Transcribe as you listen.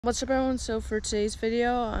What's up everyone, so for today's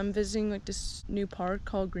video, I'm visiting like this new park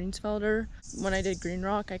called Greensfelder. When I did Green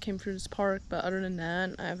Rock, I came through this park, but other than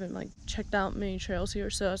that, I haven't like checked out many trails here,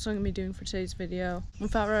 so that's what I'm gonna be doing for today's video.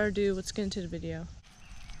 Without further ado, let's get into the video.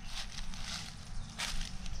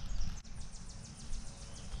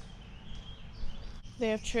 They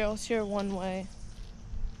have trails here one way.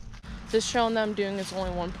 This trail that I'm doing is only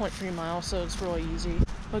 1.3 miles, so it's really easy.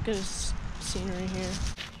 Look at this scenery here.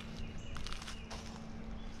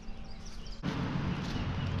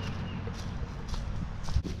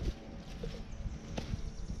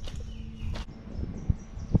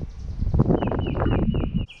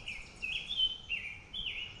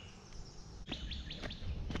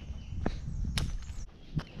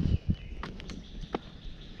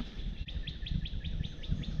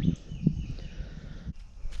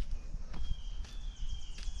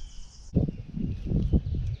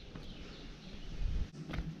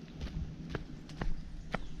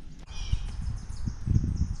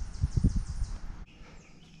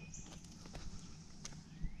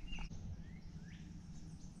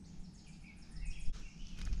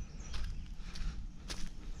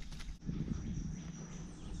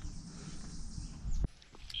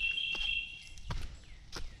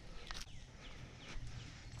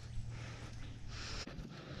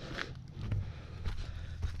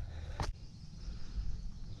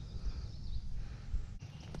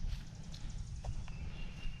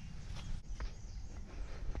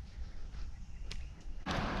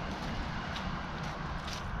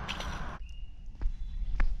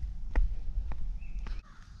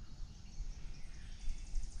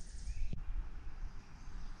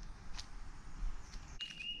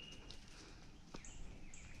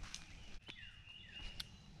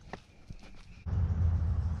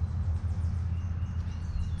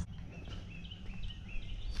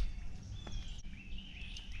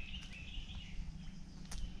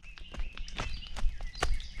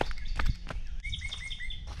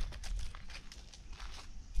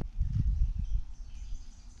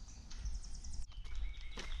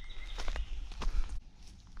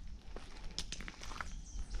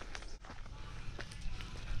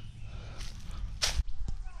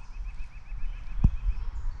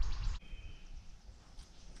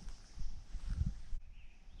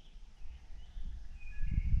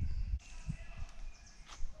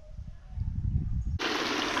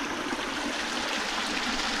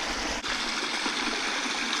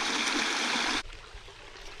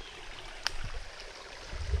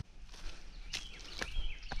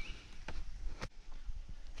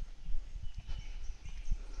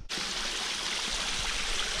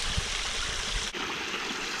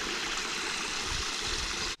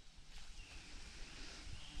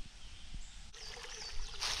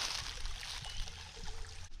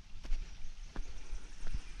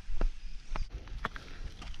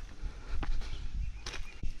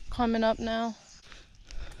 Climbing up now.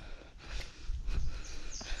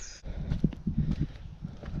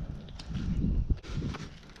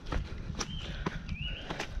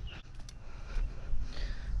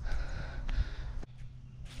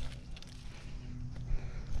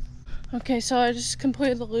 Okay, so I just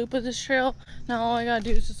completed the loop of this trail. Now all I gotta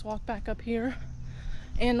do is just walk back up here.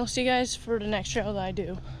 And I'll see you guys for the next trail that I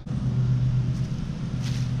do.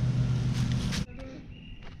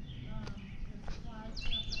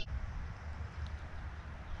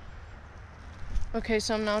 Okay,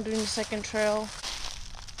 so I'm now doing the second trail.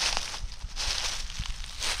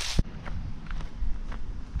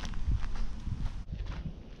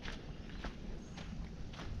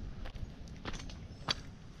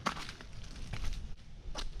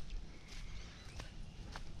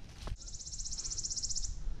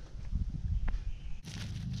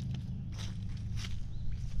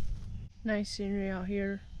 Nice scenery out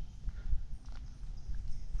here.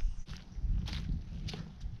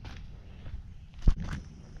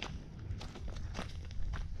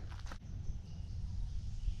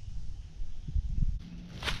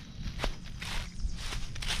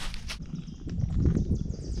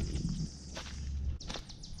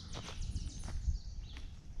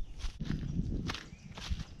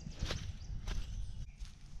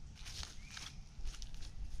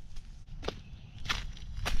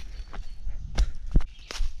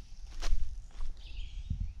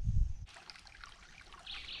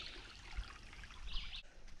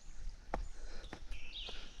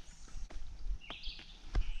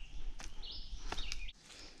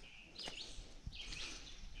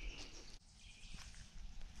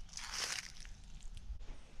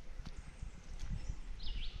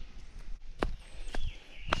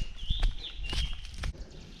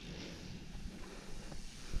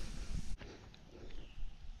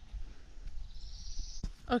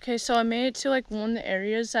 Okay, so I made it to like one of the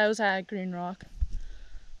areas I was at Green Rock.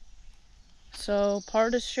 So part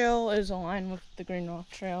of this trail is aligned with the Green Rock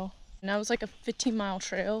Trail. And that was like a 15-mile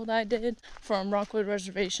trail that I did from Rockwood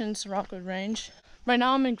Reservation to Rockwood Range. Right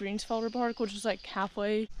now I'm in Greensfelder Park, which is like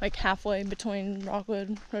halfway between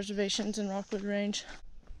Rockwood Reservations and Rockwood Range.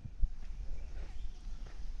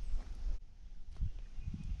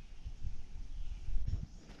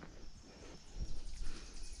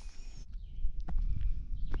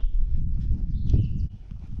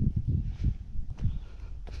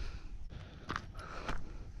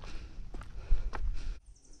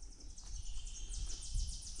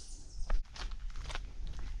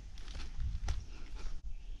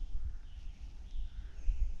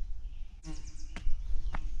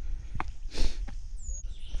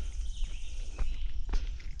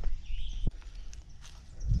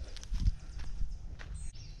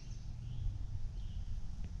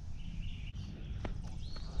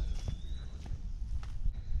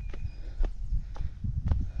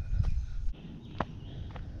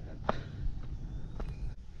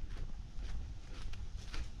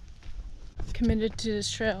 Committed to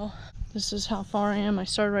this trail. This is how far I am. I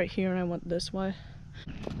started right here and I went this way.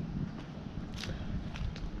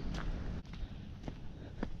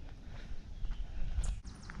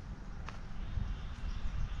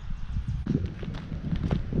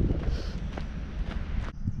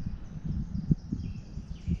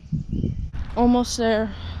 Almost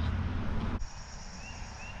there.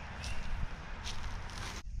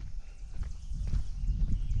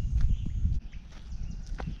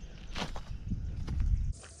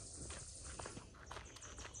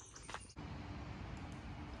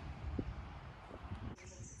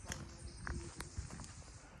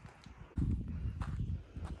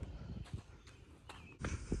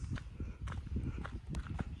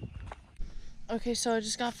 Okay, so I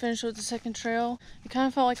just got finished with the second trail. It kind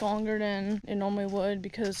of felt like longer than it normally would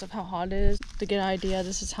because of how hot it is. To get an idea,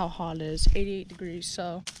 this is how hot it is, 88 degrees.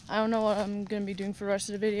 So I don't know what I'm gonna be doing for the rest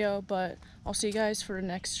of the video, but I'll see you guys for the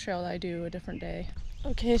next trail that I do a different day.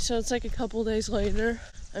 Okay, so it's like a couple days later.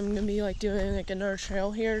 I'm gonna be like doing like another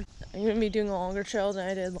trail here. I'm gonna be doing a longer trail than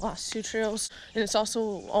I did the last two trails. And it's also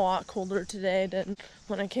a lot colder today than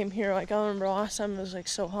when I came here. Like I remember last time it was like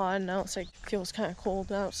so hot and now it's like feels kind of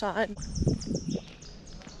cold outside.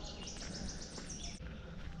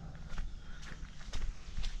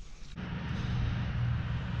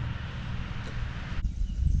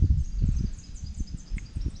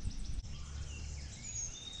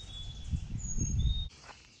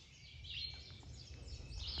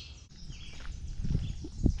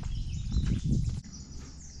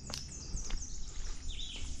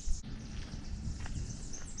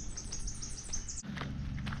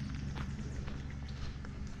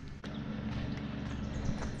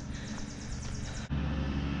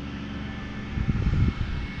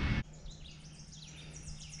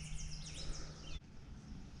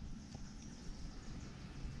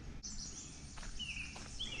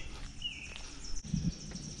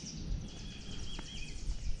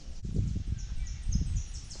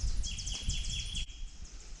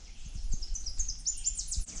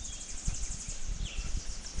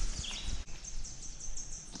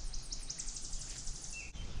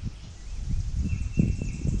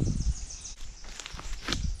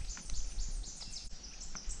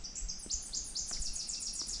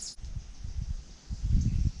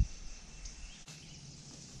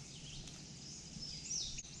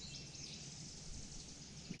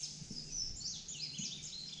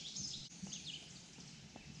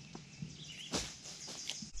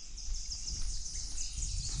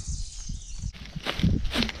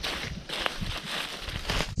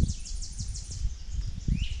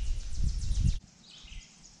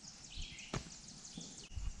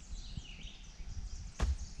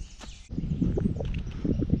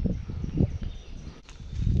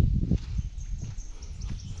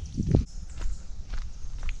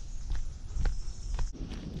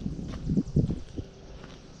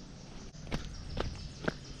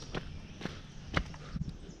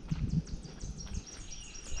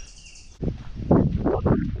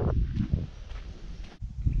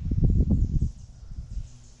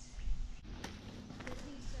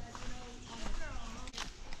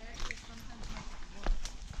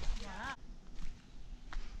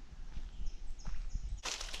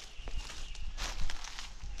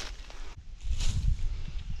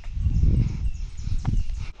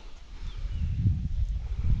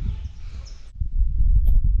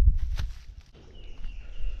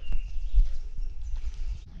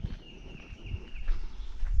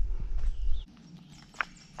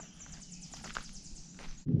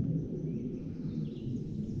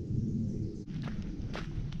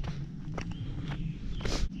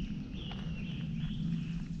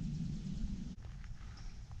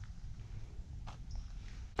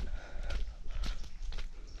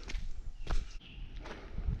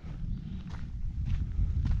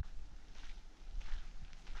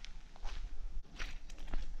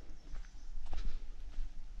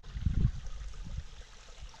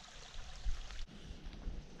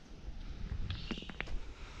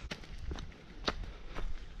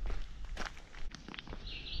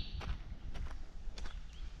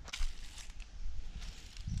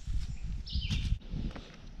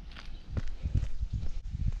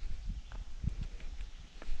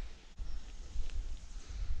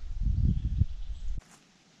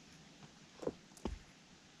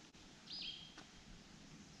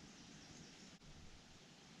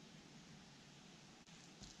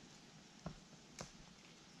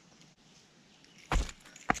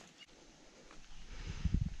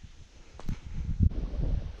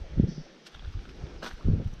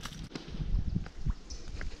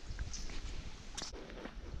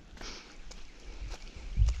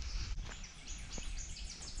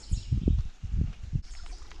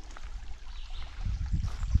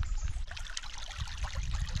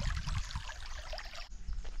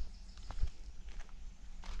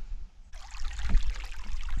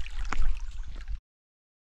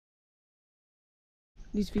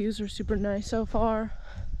 These views are super nice so far.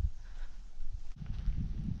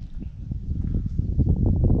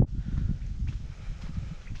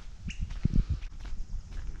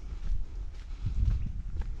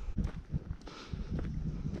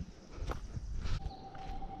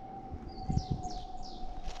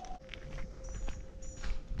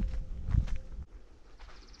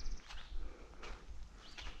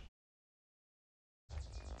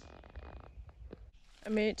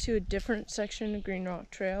 I made it to a different section of Green Rock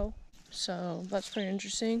Trail, so that's pretty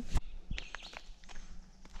interesting.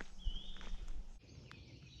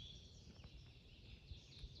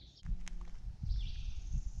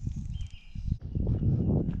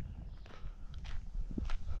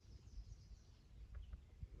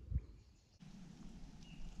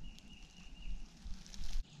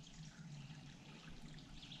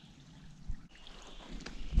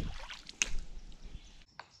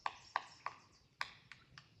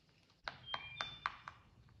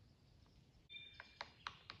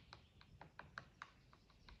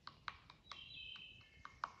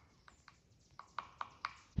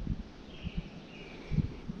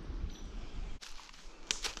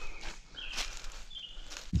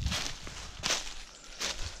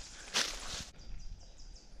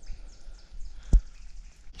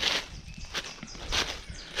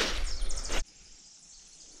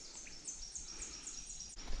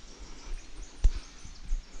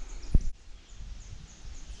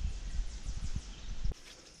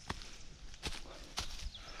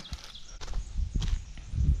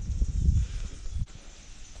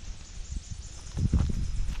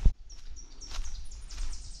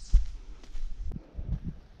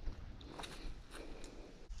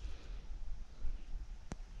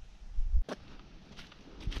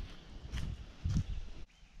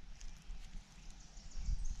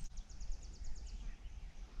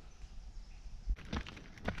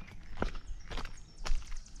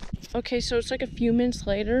 Okay, so it's like a few minutes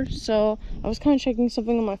later, so I was kind of checking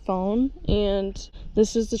something on my phone, and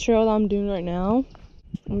this is the trail that I'm doing right now,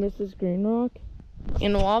 and this is Green Rock.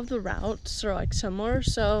 And a lot of the routes are like similar,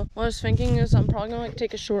 so what I was thinking is I'm probably gonna like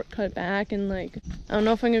take a shortcut back, and like I don't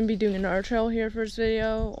know if I'm gonna be doing another trail here for this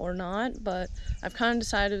video or not, but I've kind of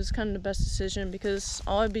decided it was kind of the best decision because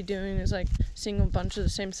all I'd be doing is like seeing a bunch of the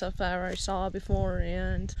same stuff that I already saw before,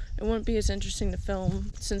 and it wouldn't be as interesting to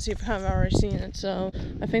film since you've kind of already seen it. So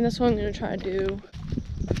I think that's what I'm gonna try to do.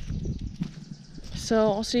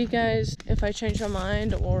 So I'll see you guys if I change my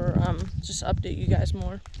mind or just update you guys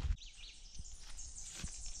more.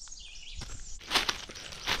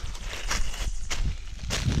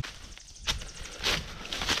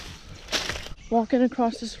 Walking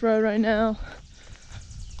across this road right now.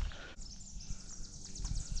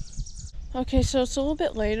 Okay, so it's a little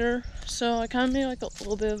bit later, so I kind of made like a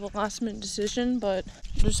little bit of a last minute decision, but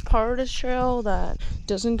there's part of this trail that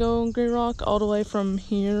doesn't go in Green Rock all the way from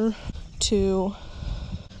here to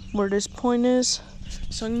where this point is.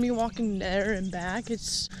 So I'm gonna be walking there and back.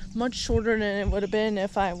 It's much shorter than it would have been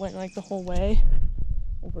if I went like the whole way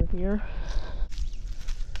over here.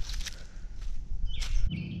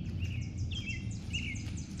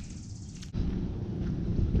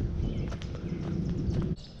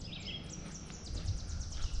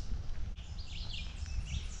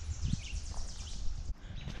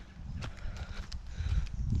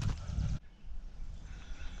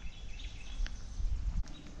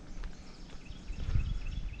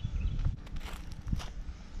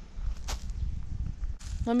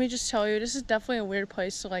 Let me just tell you, this is definitely a weird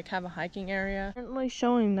place to like have a hiking area. Currently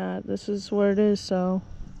showing that this is where it is, so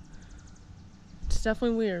it's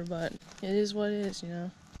definitely weird, but it is what it is, you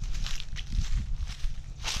know.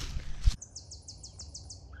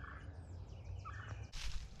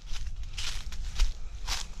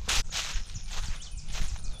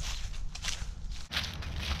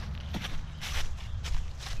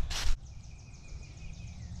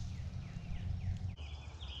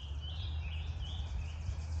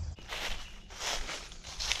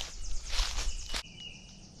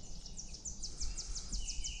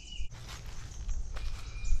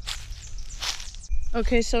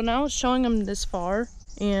 Okay, so now it's showing them this far,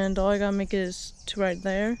 and all I gotta make is to right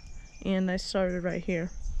there, and I started right here.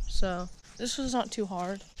 So this was not too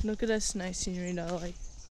hard. Look at this nice scenery though. Like,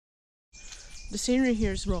 the scenery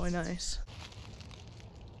here is really nice.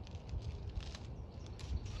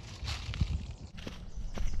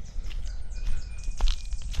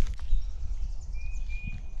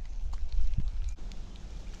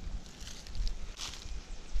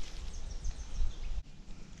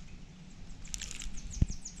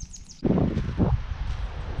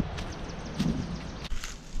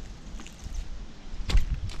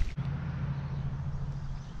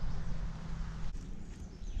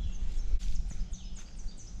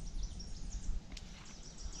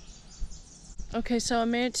 Okay, so I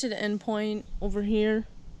made it to the end point over here.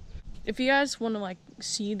 If you guys want to like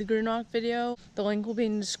see the Green Rock video, the link will be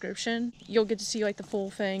in the description. You'll get to see like the full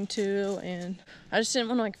thing too, and I just didn't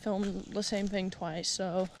want to like film the same thing twice,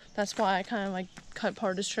 so that's why I kind of like cut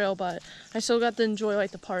part of this trail, but I still got to enjoy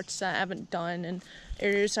like the parts that I haven't done and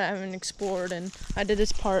areas that I haven't explored. And I did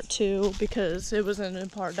this part too because it wasn't a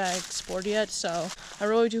part that I explored yet, so I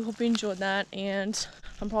really do hope you enjoyed that, and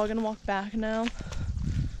I'm probably gonna walk back now.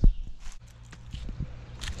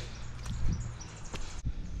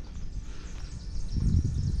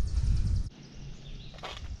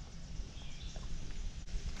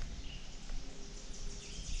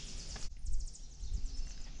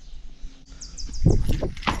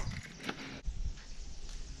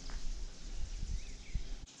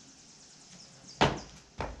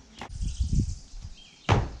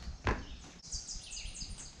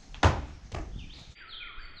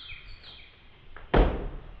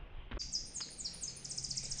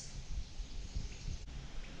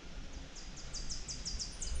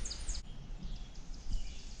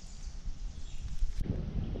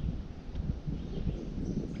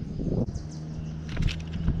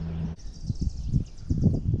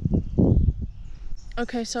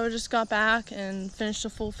 Okay, so I just got back and finished the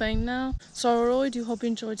full thing now. So I really do hope you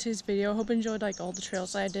enjoyed today's video. I hope you enjoyed like all the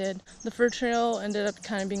trails I did. The fur trail ended up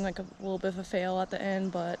kind of being like a little bit of a fail at the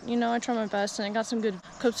end, but you know, I tried my best and I got some good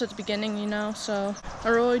clips at the beginning, you know. So I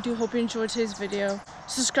really do hope you enjoyed today's video.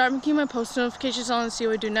 Subscribe and keep my post notifications on to see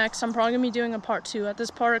what I do next. I'm probably gonna be doing a part 2 at this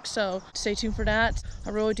park, so stay tuned for that. I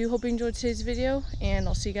really do hope you enjoyed today's video, and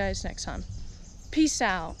I'll see you guys next time. Peace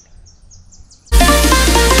out.